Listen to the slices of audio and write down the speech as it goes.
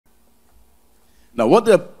Now, what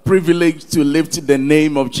a privilege to lift the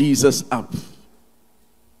name of Jesus up.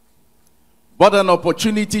 What an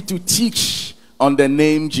opportunity to teach on the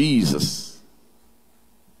name Jesus.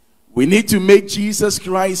 We need to make Jesus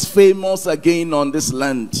Christ famous again on this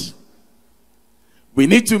land. We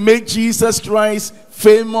need to make Jesus Christ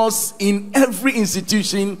famous in every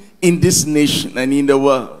institution in this nation and in the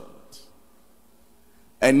world.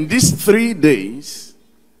 And these 3 days,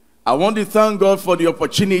 I want to thank God for the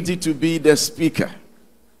opportunity to be the speaker.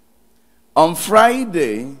 On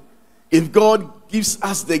Friday, if God gives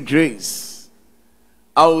us the grace,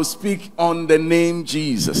 I will speak on the name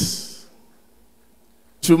Jesus.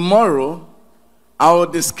 Tomorrow, I will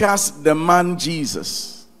discuss the man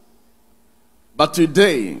Jesus. But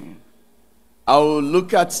today, I will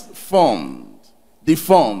look at formed,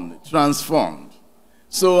 deformed, transformed.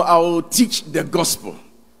 So I will teach the gospel.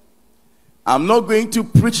 I'm not going to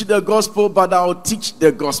preach the gospel, but I will teach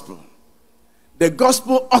the gospel. The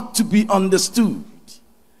gospel ought to be understood.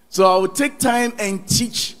 So I will take time and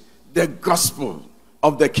teach the gospel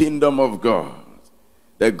of the kingdom of God.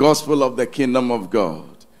 The gospel of the kingdom of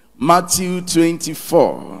God. Matthew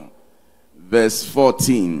 24, verse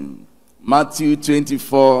 14. Matthew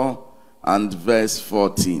 24 and verse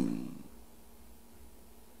 14.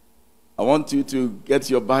 I want you to get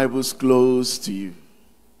your Bibles close to you.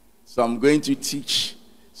 So I'm going to teach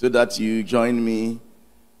so that you join me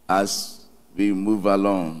as we move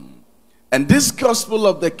along. And this gospel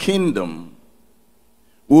of the kingdom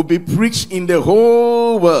will be preached in the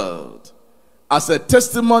whole world as a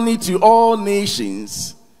testimony to all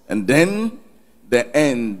nations, and then the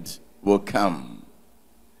end will come.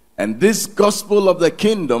 And this gospel of the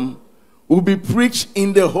kingdom will be preached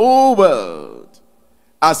in the whole world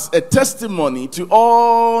as a testimony to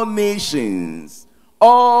all nations,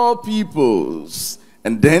 all peoples,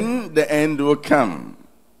 and then the end will come.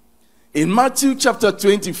 In Matthew chapter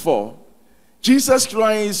 24, Jesus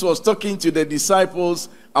Christ was talking to the disciples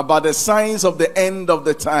about the signs of the end of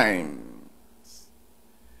the time.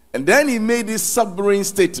 And then he made this sobering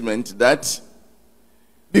statement that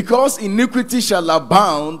because iniquity shall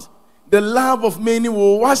abound, the love of many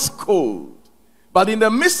will wax cold. But in the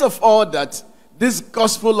midst of all that, this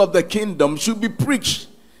gospel of the kingdom should be preached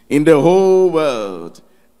in the whole world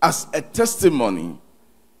as a testimony,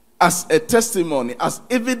 as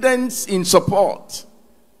evidence in support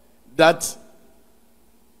that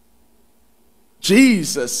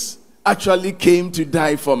Jesus actually came to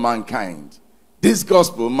die for mankind. This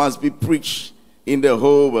gospel must be preached in the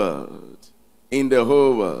whole world. In the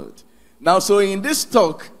whole world. Now, so in this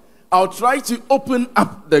talk, I'll try to open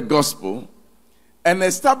up the gospel and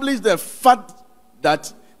establish the fact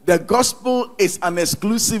that the gospel is an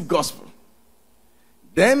exclusive gospel.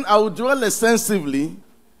 Then I will dwell extensively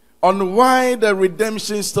on why the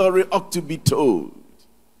redemption story ought to be told.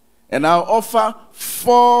 And I'll offer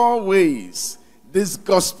 4 ways this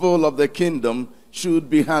gospel of the kingdom should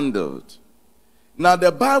be handled. Now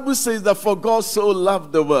the Bible says that for God so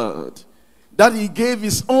loved the world that he gave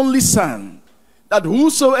his only son, that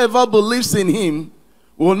whosoever believes in him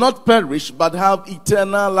will not perish but have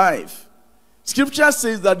eternal life. Scripture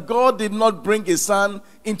says that God did not bring his son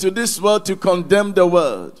into this world to condemn the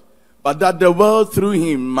world, but that the world through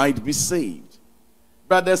him might be saved.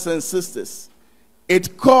 Brothers and sisters,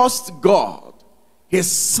 it cost God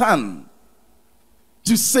his son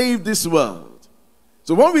to save this world.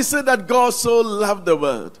 So when we say that God so loved the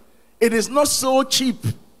world, it is not so cheap.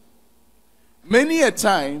 Many a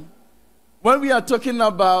time, when we are talking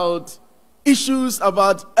about issues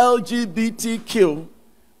about LGBTQ,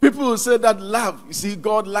 people will say that love, you see,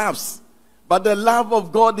 God loves. But the love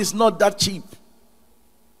of God is not that cheap.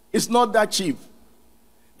 It's not that cheap.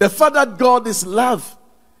 The fact that God is love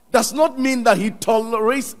does not mean that he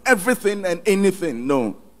tolerates everything and anything.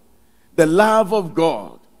 No. The love of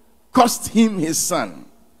God cost him his son.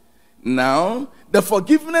 Now, the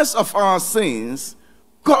forgiveness of our sins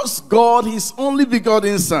cost God his only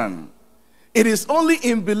begotten son. It is only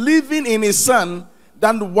in believing in his son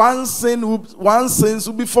that one's sins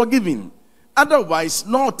will be forgiven. Otherwise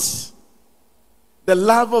not. The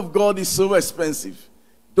love of God is so expensive.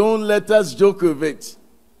 Don't let us joke with it.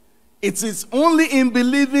 It is only in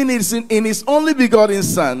believing in his only begotten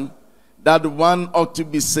son that one ought to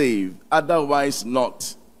be saved. Otherwise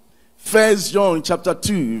not. 1 John chapter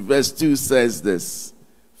 2 verse 2 says this.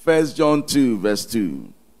 1 John 2 verse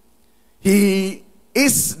 2. He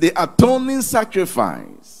is the atoning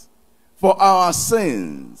sacrifice for our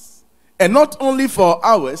sins. And not only for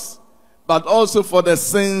ours, but also for the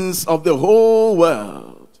sins of the whole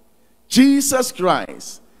world. Jesus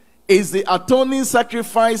Christ is the atoning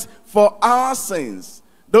sacrifice for our sins.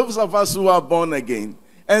 Those of us who are born again.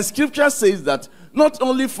 And scripture says that not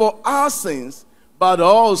only for our sins, but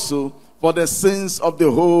also for the sins of the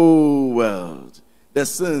whole world. The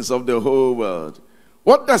sins of the whole world.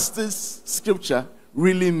 What does this scripture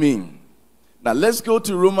really mean? Now let's go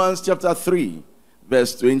to Romans chapter 3,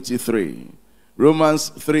 verse 23.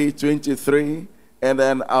 Romans 3:23, and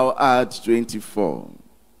then I'll add 24.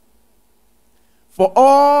 For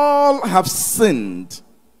all have sinned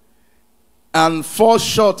and fall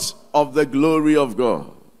short of the glory of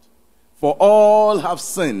God. For all have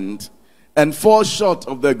sinned and fall short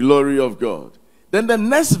of the glory of God. Then the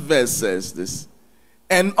next verse says this,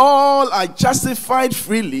 and all are justified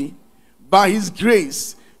freely by his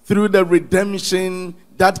grace through the redemption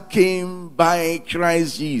that came by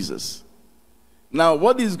Christ Jesus. Now,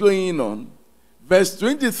 what is going on? Verse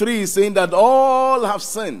 23 is saying that all have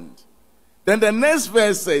sinned. Then the next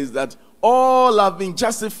verse says that all have been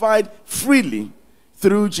justified freely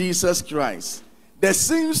through Jesus Christ. There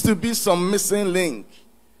seems to be some missing link.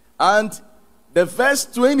 And the verse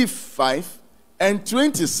 25 and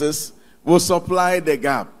 26 will supply the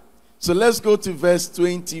gap. So let's go to verse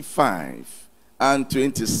 25 and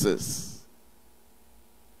 26.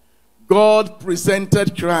 God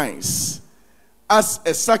presented Christ as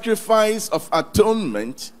a sacrifice of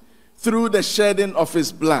atonement through the shedding of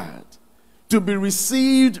his blood to be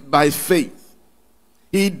received by faith.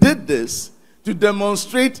 He did this to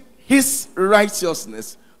demonstrate his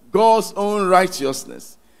righteousness, God's own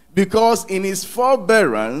righteousness, because in his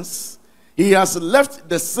forbearance he has left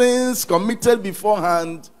the sins committed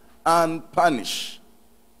beforehand unpunished.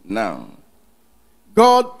 Now,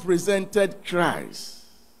 God presented Christ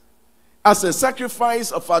as a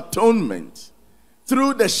sacrifice of atonement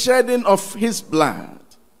through the shedding of his blood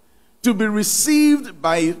to be received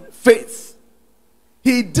by faith.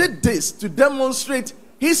 He did this to demonstrate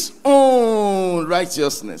his own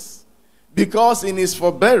righteousness, because in his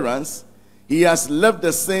forbearance he has left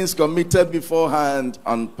the sins committed beforehand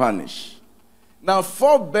unpunished. Now,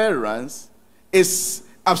 forbearance is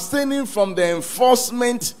abstaining from the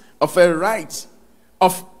enforcement of a right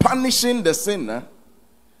of punishing the sinner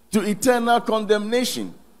to eternal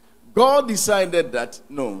condemnation. God decided that,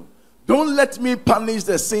 no, don't let me punish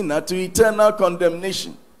the sinner to eternal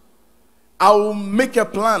condemnation. I will make a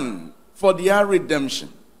plan for their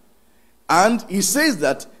redemption. And he says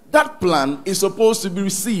that that plan is supposed to be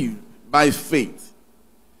received by faith.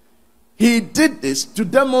 He did this to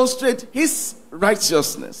demonstrate his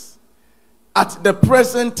righteousness at the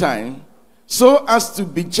present time, so as to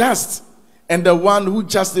be just and the one who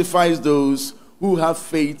justifies those who have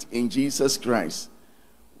faith in Jesus Christ.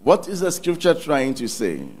 What is the scripture trying to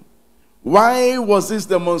say? Why was this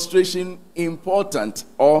demonstration important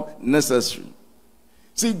or necessary?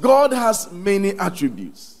 See, God has many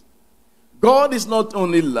attributes. God is not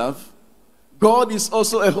only love, God is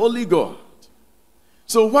also a holy God.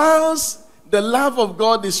 So whilst the love of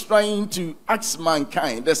God is trying to ask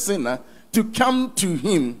mankind, the sinner, to come to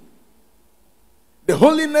him, the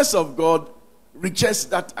holiness of God rejects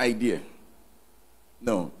that idea.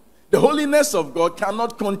 No. The holiness of God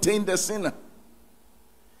cannot contain the sinner.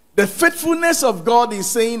 The faithfulness of God is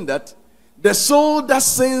saying that the soul that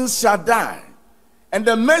sins shall die. And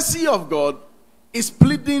the mercy of God is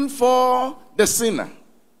pleading for the sinner.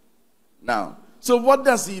 Now, so what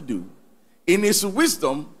does he do? In his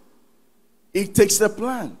wisdom, he takes a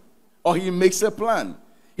plan, or he makes a plan.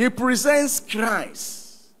 He presents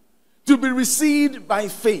Christ to be received by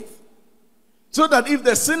faith. So that if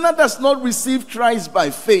the sinner does not receive Christ by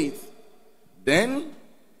faith, then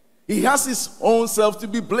he has his own self to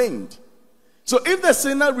be blamed. So if the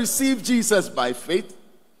sinner receives Jesus by faith,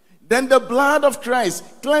 then the blood of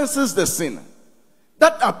Christ cleanses the sinner.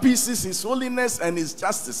 That appeases his holiness and his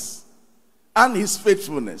justice and his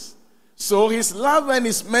faithfulness. So his love and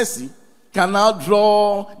his mercy can now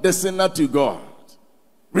draw the sinner to God,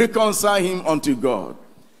 reconcile him unto God.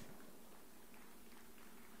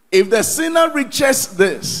 If the sinner rejects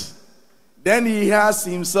this, then he has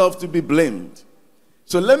himself to be blamed.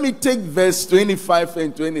 So let me take verse 25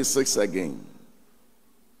 and 26 again.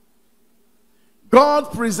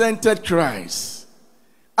 God presented Christ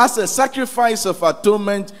as a sacrifice of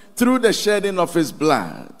atonement through the shedding of his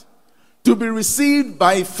blood to be received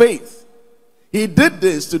by faith. He did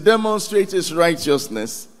this to demonstrate his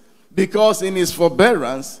righteousness, because in his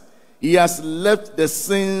forbearance he has left the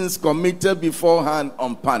sins committed beforehand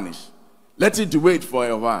unpunished. Let it wait for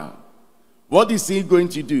a while. What is he going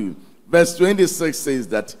to do? Verse 26 says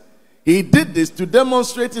that he did this to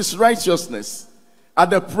demonstrate his righteousness at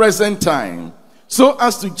the present time, so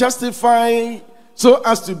as to justify, so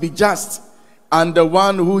as to be just, and the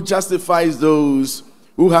one who justifies those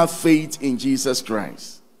who have faith in Jesus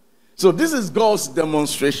Christ. So this is God's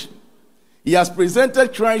demonstration. He has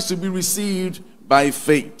presented Christ to be received by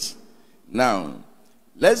faith. Now,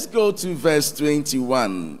 let's go to verse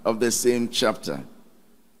 21 of the same chapter.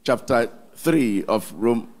 Chapter 3 of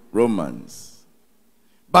Romans.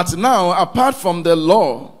 But now, apart from the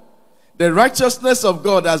law, the righteousness of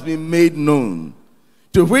God has been made known,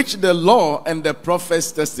 to which the law and the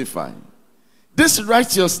prophets testify. This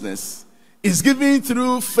righteousness is given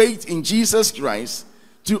through faith in Jesus Christ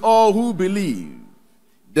to all who believe.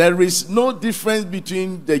 There is no difference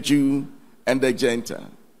between the Jew and the Gentile.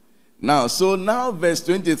 Now verse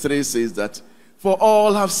 23 says that, for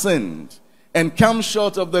all have sinned and come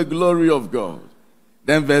short of the glory of God.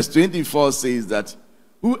 Then verse 24 says that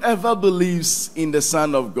whoever believes in the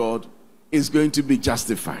Son of God is going to be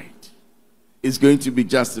justified. Is going to be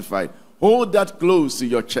justified. Hold that close to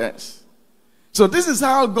your chest. So this is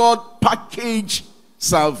how God packaged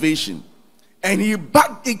salvation. And he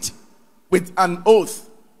backed it with an oath.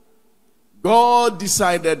 God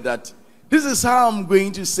decided that this is how I'm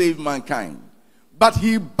going to save mankind. But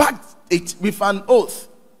he backed it with an oath.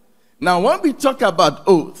 Now when we talk about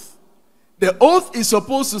oath, the oath is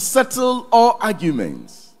supposed to settle all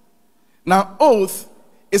arguments. Now oath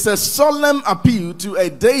is a solemn appeal to a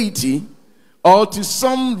deity or to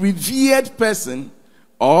some revered person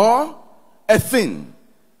or a thing,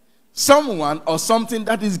 someone or something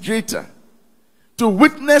that is greater, to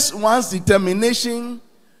witness one's determination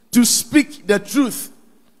to speak the truth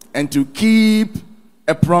and to keep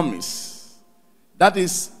a promise. That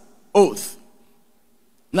is oath.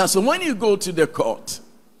 Now, so when you go to the court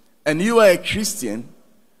and you are a Christian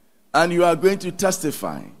and you are going to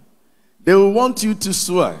testify, they will want you to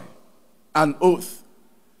swear an oath.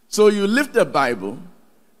 So you lift the Bible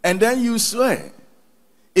and then you swear.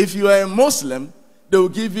 If you are a Muslim, they will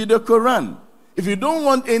give you the Quran. If you don't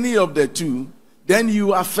want any of the two, then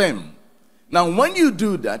you affirm. Now, when you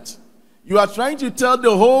do that, you are trying to tell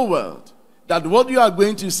the whole world that what you are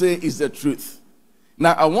going to say is the truth.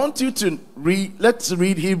 Now, I want you to read, let's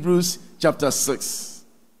read Hebrews chapter 6.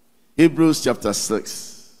 Hebrews chapter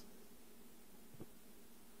 6.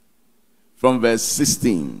 From verse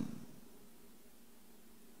 16.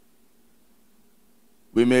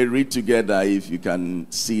 We may read together if you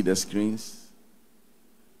can see the screens.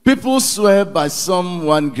 People swear by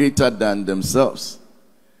someone greater than themselves,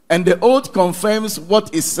 and the oath confirms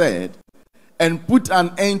what is said and put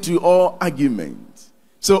an end to all argument.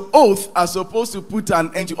 So oaths are supposed to put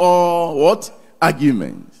an end to all what?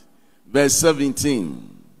 Argument. Verse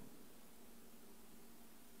 17.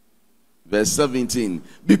 Verse 17.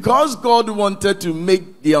 Because God wanted to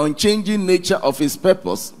make the unchanging nature of his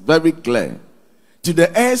purpose very clear to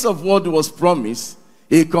the heirs of what was promised,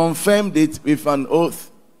 he confirmed it with an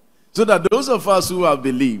oath, so that those of us who have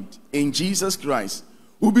believed in Jesus Christ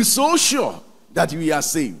will be so sure that we are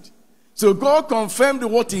saved. So God confirmed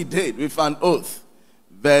what he did with an oath.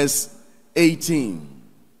 Verse 18.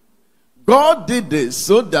 God did this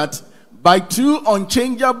so that by two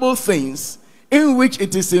unchangeable things in which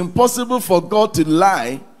it is impossible for God to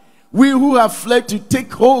lie, we who have fled to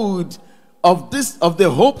take hold of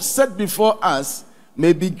the hope set before us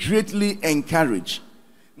may be greatly encouraged.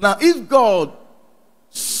 Now, if God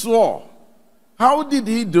swore, how did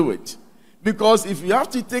he do it? Because if you have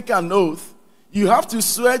to take an oath, you have to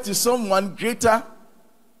swear to someone greater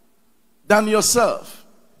than yourself.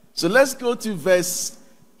 So let's go to verse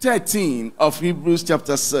 13 of Hebrews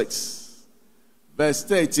chapter 6. Verse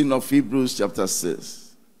 13 of Hebrews chapter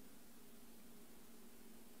 6.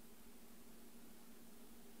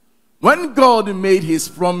 When God made his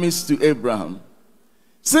promise to Abraham,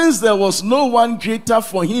 since there was no one greater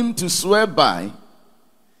for him to swear by,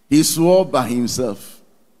 he swore by himself.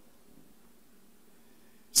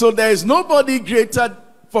 So there is nobody greater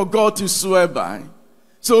for God to swear by.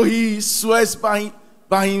 So he swears by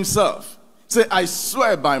himself. Say, I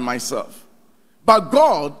swear by myself. But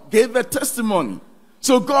God gave a testimony.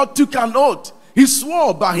 So God took an oath. He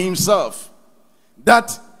swore by himself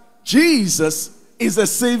that Jesus is the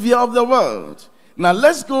Savior of the world. Now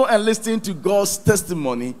let's go and listen to God's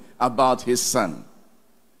testimony about his Son.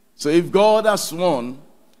 So if God has sworn,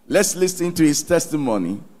 let's listen to his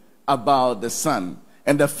testimony about the Son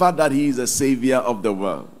and the fact that he is the Savior of the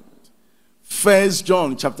world. 1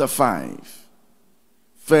 John chapter 5.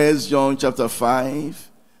 1 John chapter 5,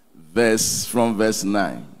 from verse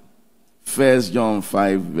 9. 1 John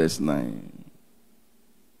 5, verse 9.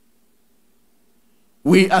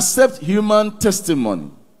 We accept human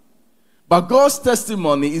testimony, but God's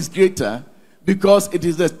testimony is greater because it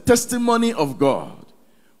is the testimony of God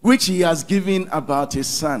which he has given about his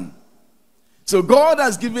Son. So God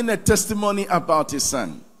has given a testimony about his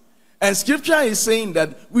son. And scripture is saying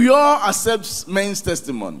that we all accept men's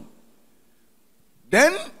testimony.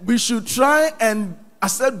 Then we should try and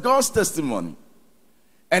accept God's testimony.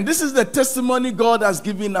 And this is the testimony God has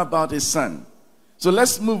given about his son. So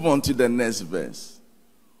let's move on to the next verse.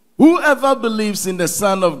 Whoever believes in the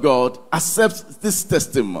Son of God accepts this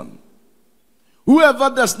testimony. Whoever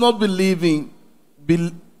does not believe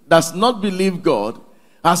God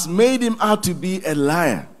has made him out to be a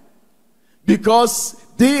liar, because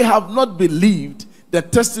they have not believed the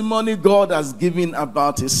testimony God has given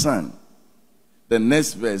about his son. The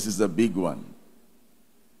next verse is a big one.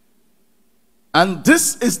 And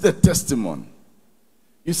this is the testimony.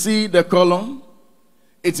 You see the column?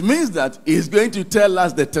 It means that he is going to tell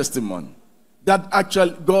us the testimony that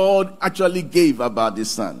God actually gave about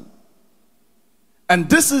his son. And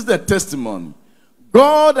this is the testimony.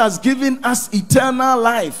 God has given us eternal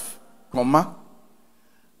life, comma,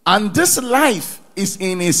 and this life is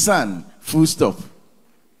in his son, full stop.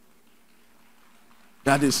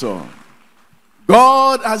 That is all.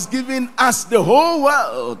 God has given us the whole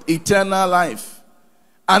world eternal life,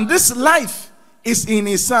 and this life is in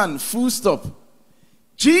his son, full stop.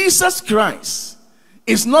 Jesus Christ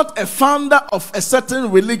is not a founder of a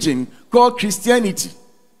certain religion called Christianity.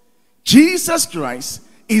 Jesus Christ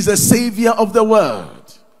is a savior of the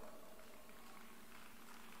world.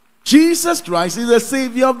 Jesus Christ is a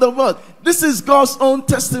savior of the world. This is God's own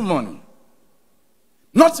testimony,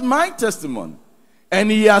 not my testimony. And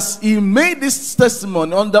he made this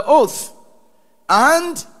testimony on the oath.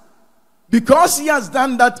 And because he has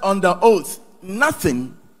done that on the oath,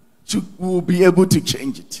 nothing will be able to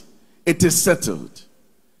change it. It is settled.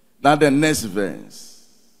 Now the next verse.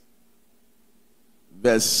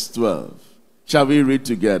 Verse 12. Shall we read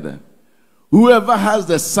together? Whoever has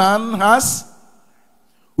the Son has.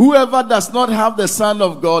 Whoever does not have the Son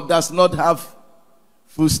of God does not have.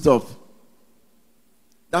 Full stop.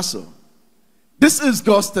 That's all. This is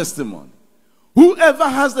God's testimony. Whoever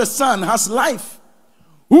has the Son has life.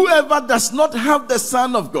 Whoever does not have the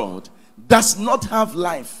Son of God does not have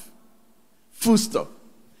life. Full stop.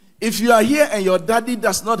 If you are here and your daddy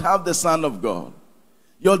does not have the Son of God,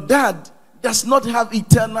 your dad does not have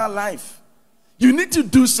eternal life. You need to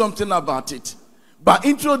do something about it. But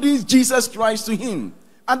introduce Jesus Christ to him.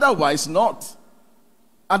 Otherwise not.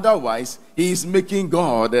 Otherwise, he is making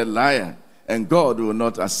God a liar. And God will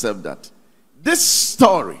not accept that. This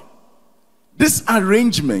story, this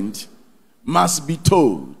arrangement must be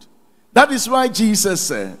told. That is why Jesus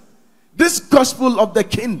said, this gospel of the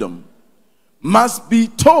kingdom must be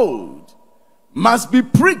told, must be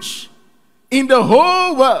preached in the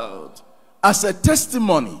whole world as a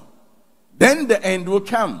testimony. Then the end will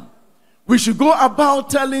come. We should go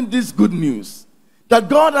about telling this good news that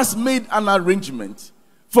God has made an arrangement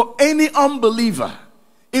for any unbeliever.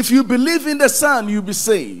 If you believe in the Son, you'll be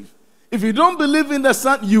saved. If you don't believe in the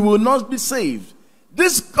Son, you will not be saved.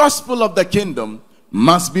 This gospel of the kingdom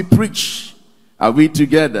must be preached. Are we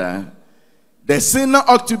together? The sinner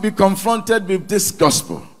ought to be confronted with this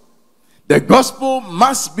gospel. The gospel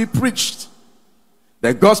must be preached.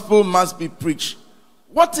 The gospel must be preached.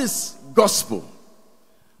 What is gospel?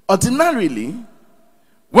 Ordinarily,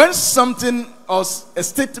 when something or a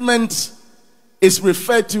statement is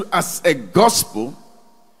referred to as a gospel,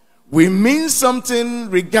 we mean something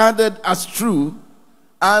regarded as true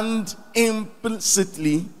and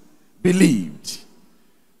implicitly believed.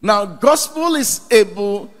 Now, gospel is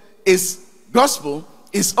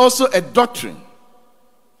also a doctrine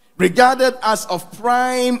regarded as of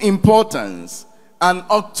prime importance and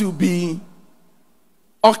ought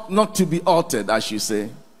not to be altered, I should say.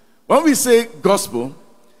 When we say gospel,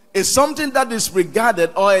 it's something that is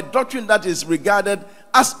regarded, or a doctrine that is regarded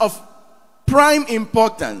as of prime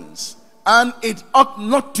importance, and it ought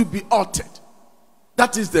not to be altered.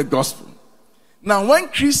 That is the gospel. Now, when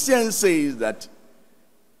Christians say that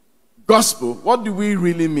gospel, what do we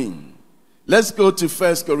really mean? Let's go to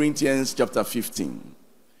 1 Corinthians chapter 15.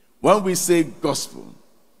 When we say gospel,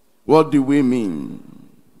 what do we mean?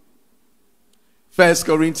 1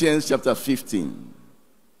 Corinthians chapter 15.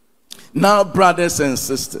 Now, brothers and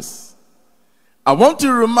sisters, I want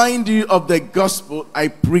to remind you of the gospel I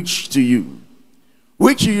preached to you,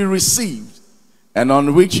 which you received and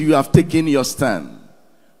on which you have taken your stand.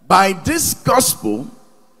 By this gospel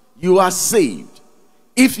you are saved,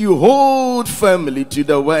 if you hold firmly to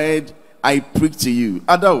the word I preached to you.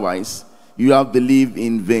 Otherwise, you have believed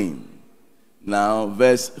in vain. Now,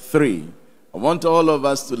 verse 3. I want all of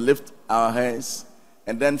us to lift our heads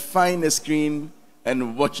and then find a screen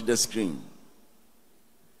and watch the screen.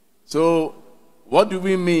 So, What do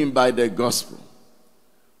we mean by the gospel?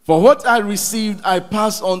 For what I received, I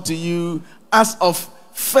pass on to you as of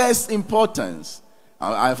first importance.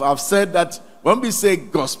 I've said that when we say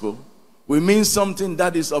gospel, we mean something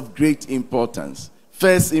that is of great importance.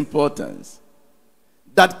 First importance.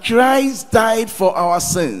 That Christ died for our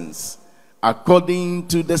sins according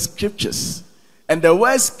to the scriptures. And the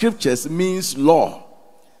word scriptures means law.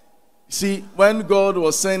 See, when God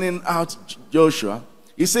was sending out Joshua,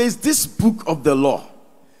 he says, this book of the law.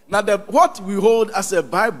 Now, what we hold as a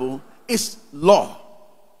Bible is law.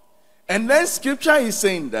 And then scripture is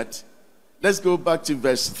saying that, let's go back to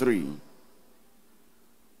verse 3.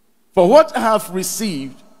 For what I have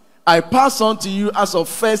received, I pass on to you as of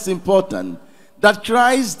first importance, that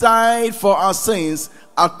Christ died for our sins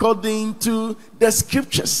according to the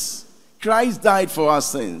scriptures. Christ died for our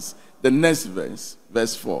sins. The next verse,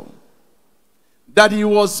 verse 4. That he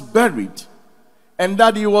was buried, and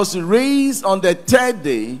that he was raised on the third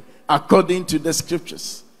day according to the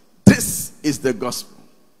scriptures. This is the gospel.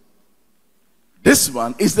 This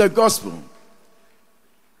one is the gospel.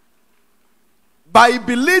 By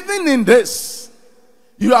believing in this,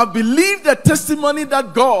 you have believed the testimony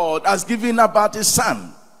that God has given about his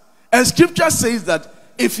son. And scripture says that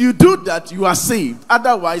if you do that, you are saved.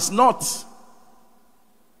 Otherwise not.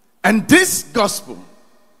 And this gospel,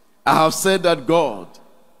 I have said that God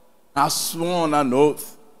has sworn an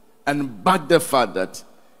oath and backed the fact that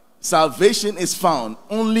salvation is found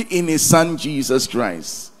only in his son Jesus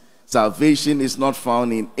Christ. Salvation is not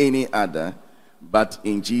found in any other but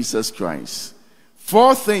in Jesus Christ.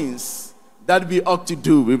 4 things that we ought to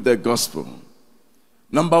do with the gospel.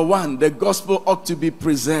 Number 1, the gospel ought to be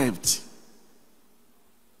preserved.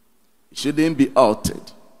 It shouldn't be altered.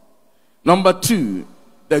 Number 2,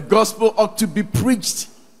 the gospel ought to be preached.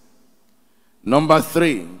 Number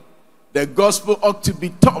 3, the gospel ought to be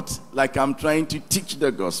taught like I'm trying to teach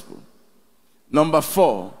the gospel. Number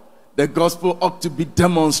 4, the gospel ought to be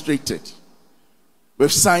demonstrated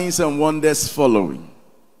with signs and wonders following.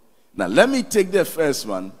 Now let me take the first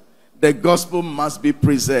one. The gospel must be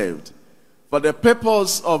preserved. For the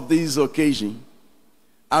purpose of this occasion,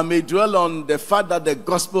 I may dwell on the fact that the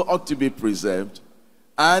gospel ought to be preserved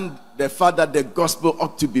and the fact that the gospel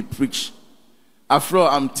ought to be preached. After all,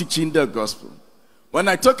 I'm teaching the gospel. When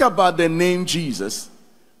I talk about the name Jesus,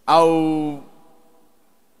 we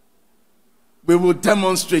will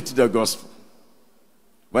demonstrate the gospel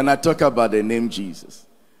when I talk about the name Jesus.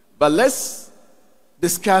 But let's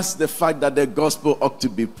discuss the fact that the gospel ought to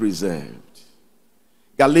be preserved.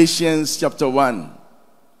 Galatians chapter 1,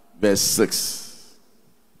 verse 6.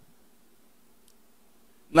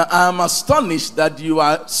 Now I am astonished that you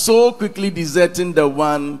are so quickly deserting the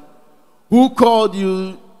one who called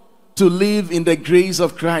you to live in the grace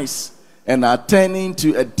of Christ and are turning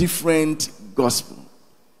to a different gospel.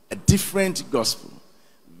 A different gospel.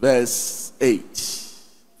 Verse 8.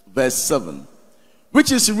 Verse 7.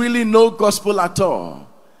 Which is really no gospel at all.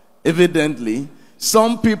 Evidently,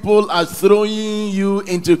 some people are throwing you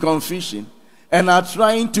into confusion and are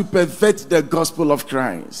trying to pervert the gospel of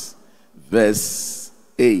Christ. Verse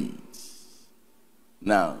 8.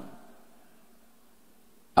 Now,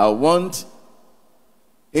 I want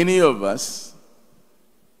any of us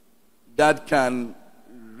that can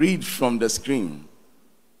read from the screen.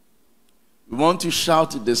 We want to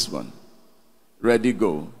shout this one. Ready,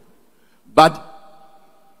 go. But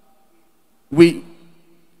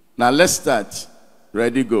now let's start.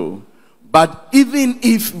 Ready, go. But even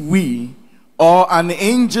if we or an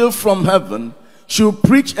angel from heaven should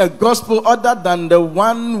preach a gospel other than the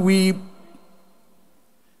one we,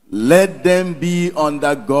 let them be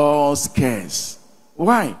under God's curse.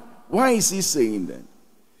 Why? Why is he saying that?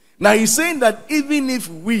 Now he's saying that even if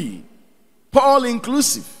we, Paul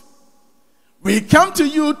inclusive, we come to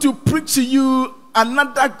you to preach to you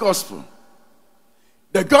another gospel.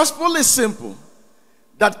 The gospel is simple.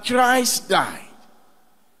 That Christ died.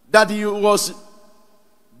 That he was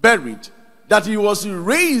buried. That he was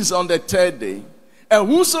raised on the third day. And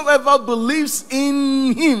whosoever believes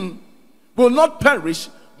in him will not perish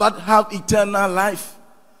but have eternal life.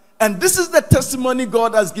 And this is the testimony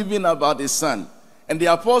God has given about his son. And the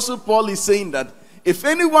Apostle Paul is saying that if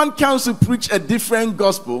anyone comes to preach a different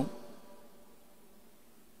gospel,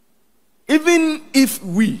 even if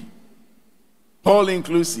we, Paul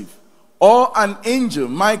inclusive, or an angel,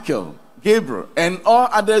 Michael, Gabriel, and all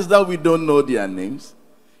others that we don't know their names,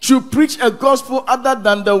 should preach a gospel other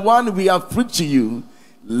than the one we have preached to you,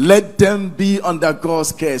 let them be under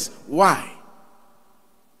God's curse. Why?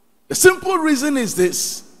 The simple reason is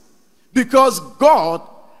this. Because God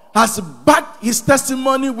has backed his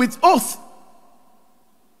testimony with oath.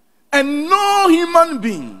 And no human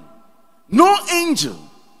being, no angel,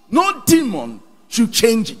 no demon should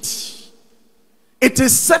change it. It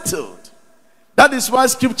is settled. That is why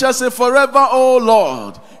scripture says, forever, O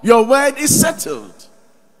Lord, your word is settled.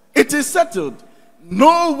 It is settled.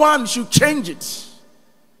 No one should change it.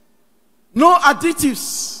 No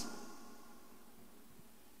additives.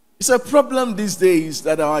 It's a problem these days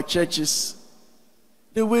that our churches,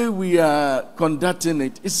 the way we are conducting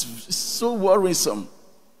it, is so worrisome.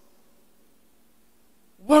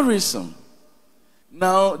 Worrisome.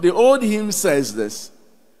 Now, the old hymn says this: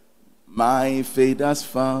 my faith has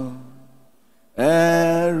found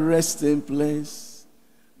a resting place,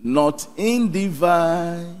 not in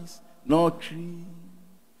device nor creed.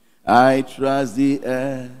 I trust the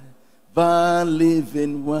ever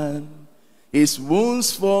living one, his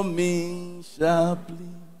wounds for me shall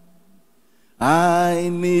plead. I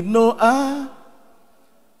need no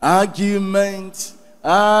argument,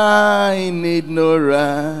 I need no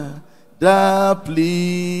rather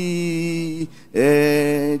plea.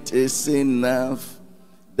 It is enough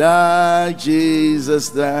that Jesus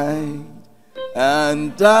died,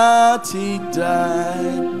 and that he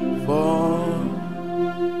died for.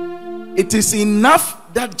 It is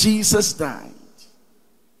enough that Jesus died.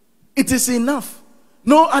 It is enough.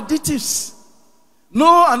 No additives,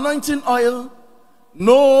 no anointing oil,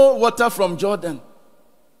 no water from Jordan,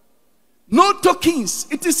 no tokens.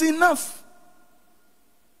 It is enough.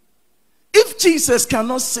 If Jesus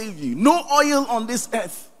cannot save you, no oil on this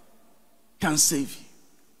earth can save you.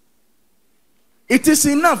 It is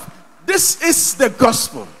enough. This is the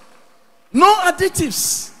gospel. No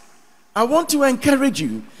additives. I want to encourage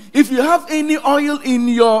you. If you have any oil in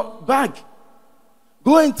your bag,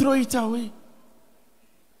 go and throw it away.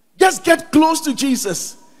 Just get close to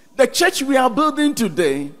Jesus. The church we are building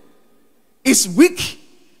today is weak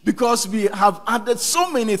because we have added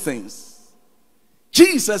so many things.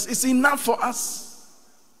 Jesus is enough for us.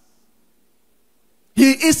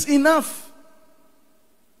 He is enough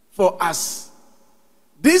for us.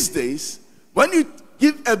 These days, when you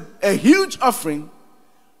give a huge offering,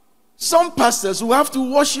 some pastors will have to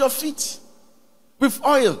wash your feet with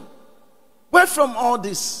oil. Where from all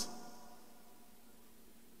this?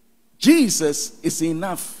 Jesus is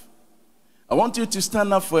enough. I want you to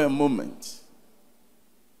stand up for a moment.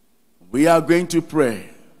 We are going to pray.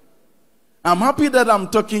 I'm happy that I'm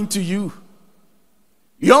talking to you.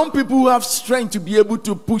 Young people who have strength to be able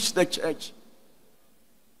to push the church.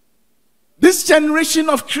 This generation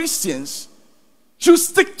of Christians should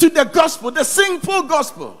stick to the gospel, the simple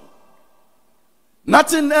gospel.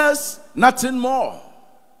 Nothing else, nothing more.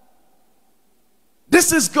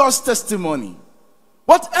 This is God's testimony.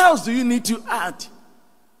 What else do you need to add?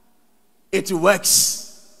 It works.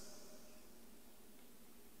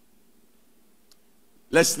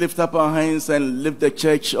 Let's lift up our hands and lift the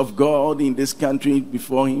church of God in this country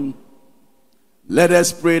before him. Let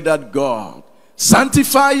us pray that God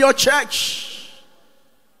sanctify your church.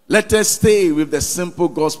 Let us stay with the simple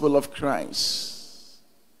gospel of Christ.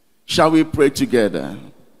 Shall we pray together?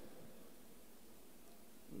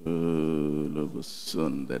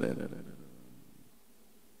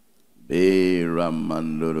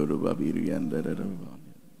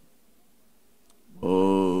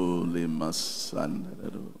 Holy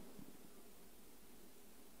Masandaro.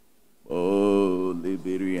 Holy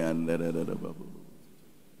Biriandaro.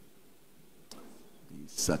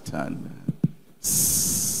 Satan.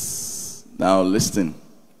 Now listen.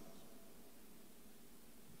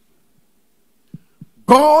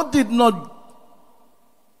 God did not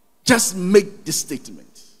just make this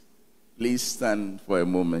statement. Please stand for a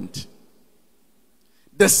moment.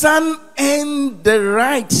 The Son earned the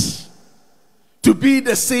right to be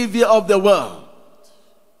the Savior of the world.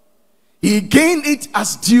 He gained it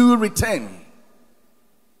as due return.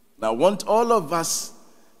 Now I want all of us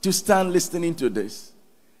to stand listening to this.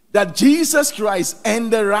 That Jesus Christ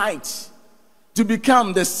earned the right to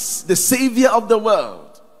become the Savior of the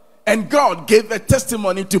world. And God gave a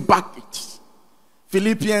testimony to back it.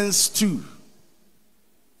 Philippians 2.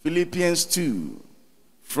 Philippians 2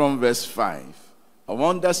 from verse 5. I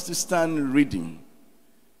want us to stand reading.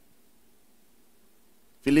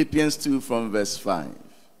 Philippians 2 from verse 5.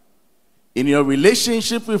 In your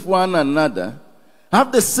relationship with one another,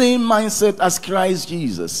 have the same mindset as Christ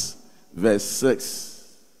Jesus. Verse 6.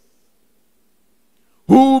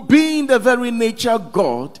 Who being the very nature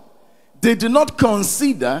God, they did not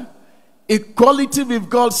consider equality with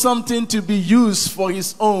God something to be used for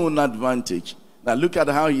his own advantage. Now look at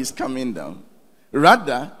how he's coming down.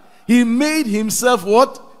 Rather, he made himself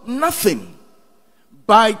what? Nothing.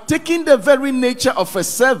 By taking the very nature of a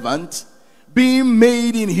servant, being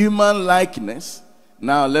made in human likeness.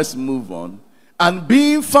 Now let's move on. And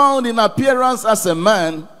being found in appearance as a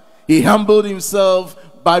man, he humbled himself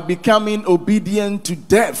by becoming obedient to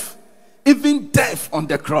death, even death on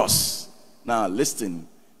the cross. Now listen,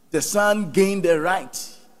 the Son gained the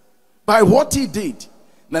right by what he did.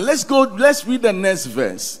 Now let's read the next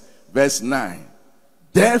verse, verse 9.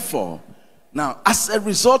 Therefore, now as a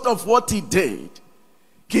result of what he did,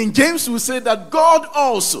 King James will say that God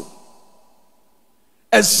also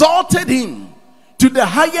exalted him to the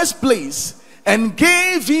highest place and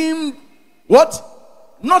gave him what?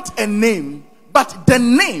 Not a name, but the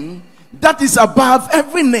name that is above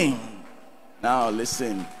every name. Now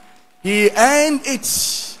listen, he earned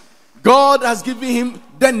it. God has given him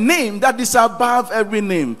the name that is above every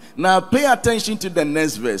name. Now pay attention to the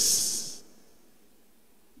next verse.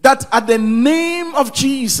 That at the name of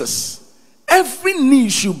Jesus, every knee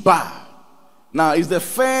should bow. Now it's the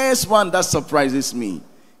first one that surprises me.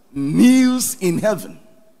 Kneels in heaven.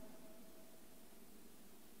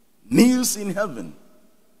 Kneels in heaven.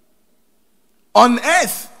 On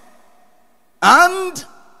earth and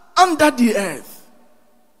under the earth.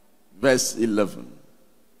 Verse 11.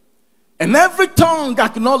 And every tongue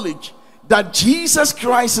acknowledge that Jesus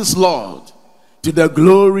Christ is Lord, to the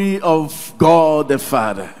glory of God the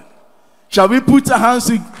Father. Shall we put our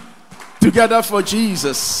hands together for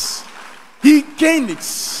Jesus? He gained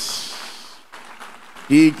it.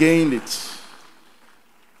 He gained it.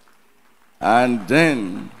 And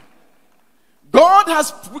then God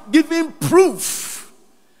has given proof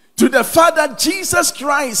to the Father Jesus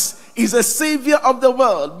Christ is a Savior of the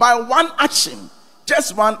world by one action.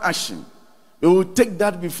 Just one action. We will take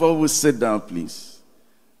that before we sit down, please.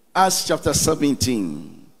 Acts chapter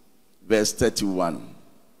 17, verse 31.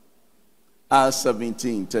 Acts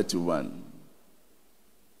 17, 31.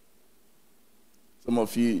 Some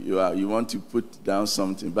of you want to put down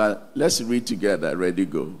something, but let's read together. Ready,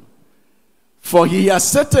 go. For he has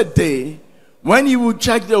set a day when he will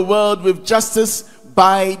judge the world with justice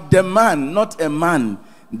by the man, not a man,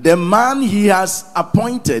 the man he has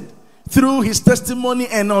appointed through his testimony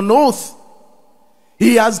and on oath.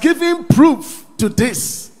 He has given proof to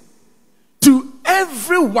this, to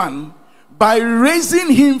everyone, by raising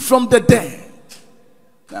him from the dead.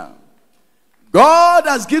 Now, God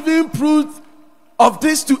has given proof of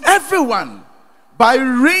this to everyone by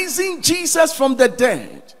raising Jesus from the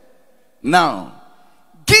dead. Now,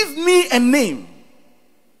 give me a name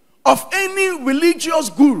of any religious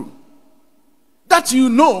guru that you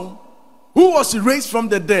know who was raised from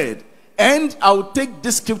the dead, and I'll take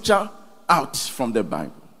this scripture out from the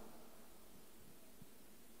Bible.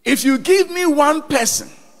 If you give me one person,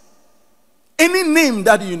 any name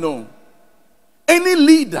that you know, any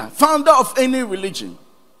leader, founder of any religion,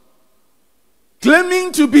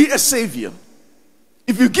 claiming to be a savior,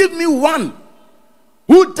 if you give me one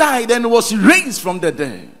who died and was raised from the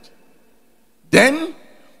dead, then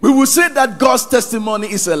we will say that God's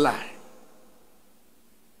testimony is a lie.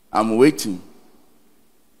 I'm waiting.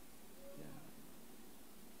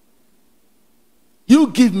 You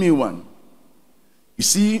give me one. You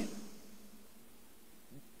see,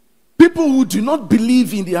 people who do not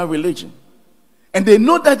believe in their religion and they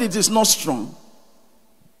know that it is not strong,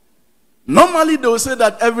 normally they will say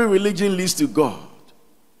that every religion leads to God,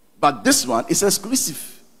 but this one is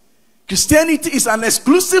exclusive. Christianity is an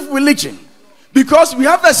exclusive religion because we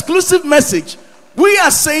have exclusive message. We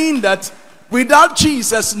are saying that without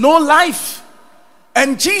Jesus, no life.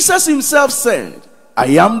 And Jesus himself said, I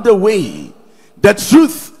am the way, the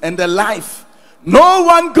truth, and the life. No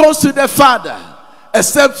one goes to the Father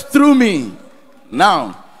except through me.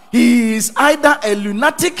 Now, he is either a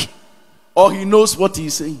lunatic or he knows what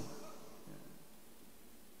he's saying.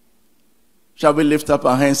 Shall we lift up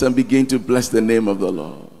our hands and begin to bless the name of the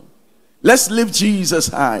Lord? Let's lift Jesus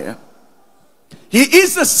higher. He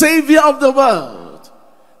is the Savior of the world,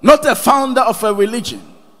 not a founder of a religion.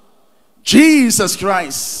 Jesus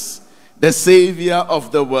Christ, the Savior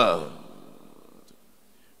of the world.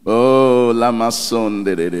 Oh, lama son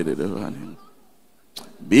de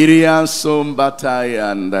Birian son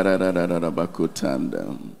batayan da da da da da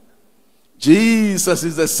bakutanda. Jesus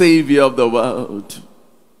is the Savior of the world.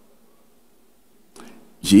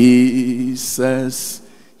 Jesus,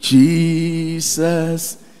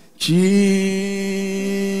 Jesus, Jesus.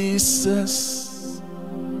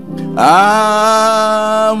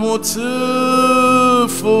 I'm too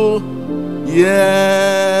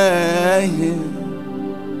yeah.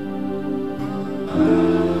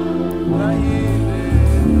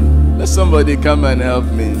 Let somebody come and help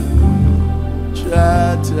me.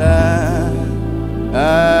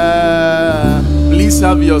 Please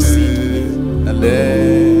have your seat.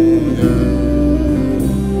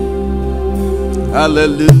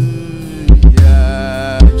 Hallelujah,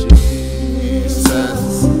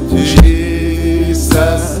 Jesus,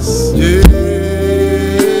 Jesus, Jesus.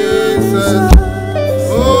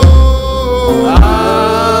 Oh,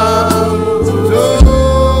 I'm so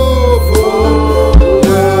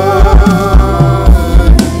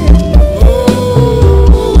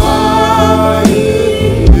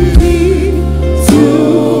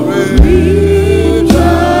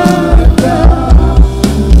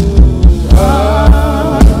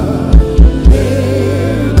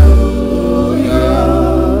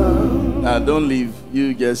don't leave,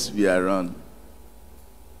 you just be around.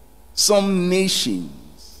 Some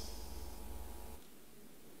nations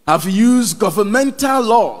have used governmental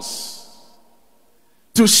laws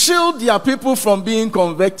to shield their people from being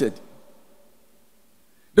converted.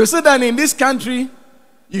 They say that in this country,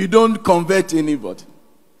 you don't convert anybody.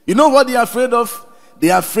 You know what they are afraid of? They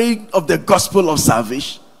are afraid of the gospel of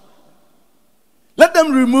salvation. Let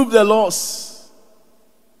them remove the laws,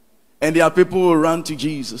 and their people will run to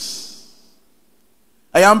Jesus.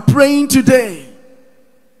 I am praying today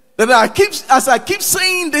that as I keep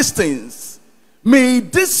saying these things, may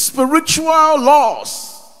these spiritual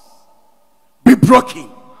laws be broken.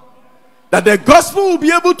 That the gospel will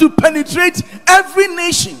be able to penetrate every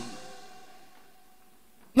nation.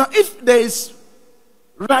 Now, if there is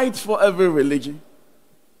right for every religion,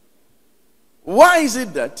 why is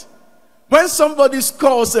it that when somebody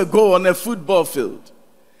scores a goal on a football field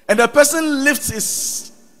and the person lifts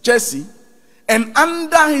his jersey, and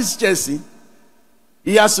under his jersey,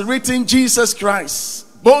 he has written Jesus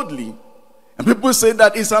Christ boldly, and people say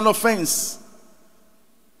that it's an offense?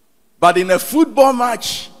 But in a football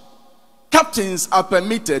match, captains are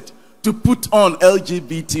permitted to put on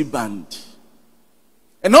LGBT band.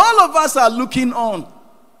 And all of us are looking on.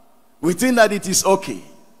 We think that it is okay.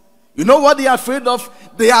 You know what they are afraid of?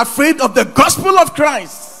 They are afraid of the gospel of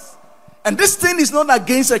Christ. And this thing is not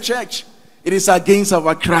against a church. It is against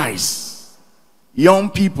our Christ. Young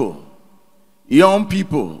people,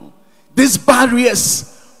 these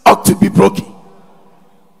barriers ought to be broken.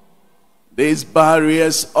 These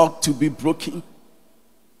barriers ought to be broken.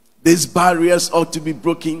 These barriers ought to be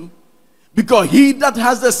broken. Because he that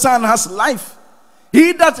has the Son has life.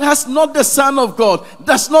 He that has not the Son of God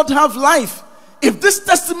does not have life. If this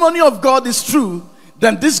testimony of God is true,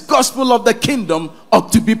 then this gospel of the kingdom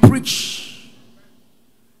ought to be preached.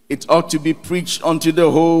 It ought to be preached unto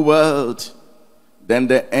the whole world. Then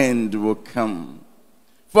the end will come.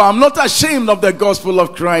 For I'm not ashamed of the gospel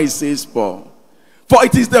of Christ, says Paul. For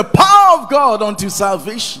it is the power of God unto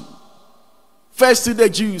salvation. First to the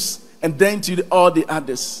Jews, and then to all the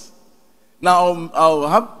others. Now,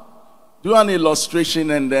 I'll do an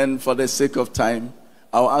illustration, and then for the sake of time,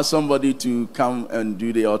 I'll ask somebody to come and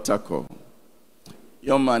do the altar call.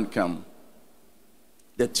 Young man, come.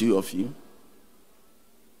 The two of you.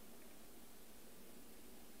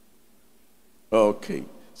 Okay,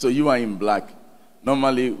 so you are in black.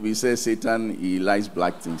 Normally we say Satan, he likes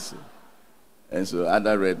black things. And so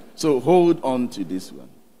other red. So hold on to this one.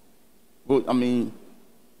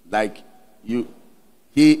 Like he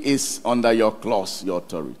is under your claws, your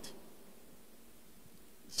authority.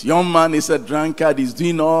 This young man is a drunkard, he's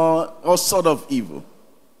doing all sort of evil.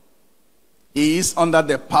 He is under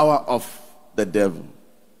the power of the devil.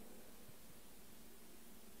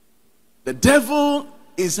 The devil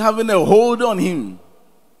is having a hold on him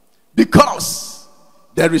because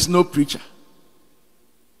there is no preacher.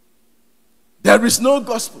 There is no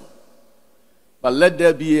gospel. But let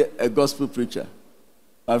there be a gospel preacher.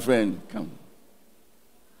 My friend, come.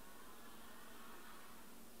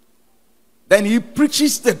 Then he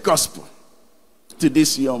preaches the gospel to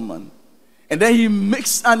this young man. And then he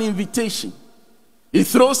makes an invitation. He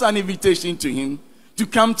throws an invitation to him to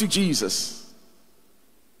come to Jesus.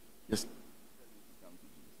 Yes.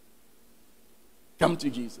 Come to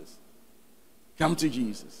Jesus. Come to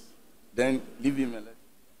Jesus. Then leave him alone.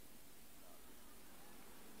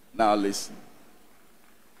 Now listen.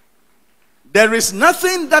 There is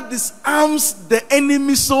nothing that disarms the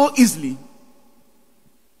enemy so easily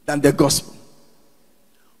than the gospel.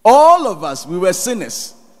 All of us, we were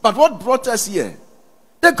sinners. But what brought us here?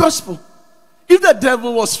 The gospel. If the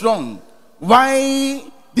devil was strong, why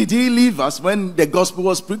did he leave us when the gospel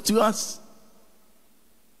was preached to us?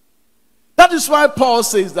 That is why Paul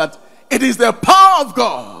says that it is the power of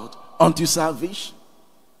God unto salvation.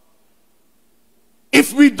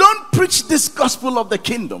 If we don't preach this gospel of the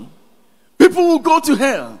kingdom, people will go to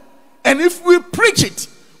hell. And if we preach it,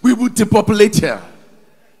 we will depopulate hell.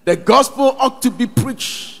 The gospel ought to be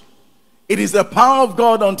preached. It is the power of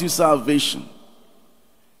God unto salvation.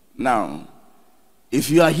 Now, if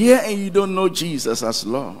you are here and you don't know Jesus as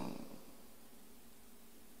Lord,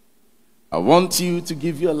 I want you to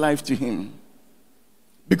give your life to him.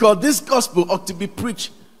 Because this gospel ought to be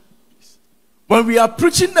preached. When we are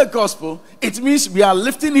preaching the gospel, it means we are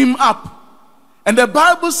lifting him up. And the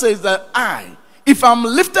Bible says that if I'm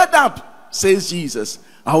lifted up, says Jesus,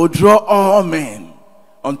 I will draw all men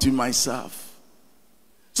unto myself.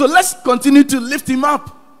 So let's continue to lift him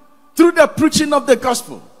up through the preaching of the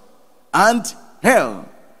gospel. And hell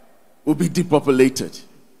will be depopulated.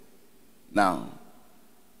 Now,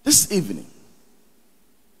 this evening,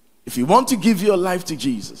 if you want to give your life to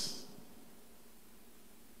Jesus,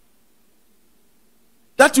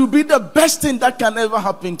 that will be the best thing that can ever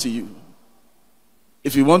happen to you.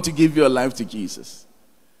 If you want to give your life to Jesus,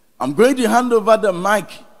 I'm going to hand over the mic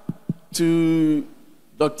to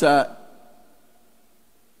Dr.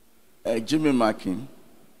 Jimmy Markin,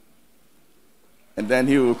 and then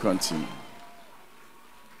he will continue.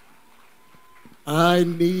 I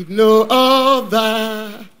need no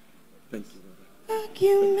other. Thank you.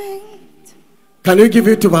 Argument. Can you give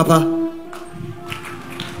it to Papa?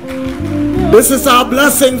 This is our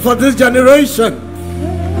blessing for this generation.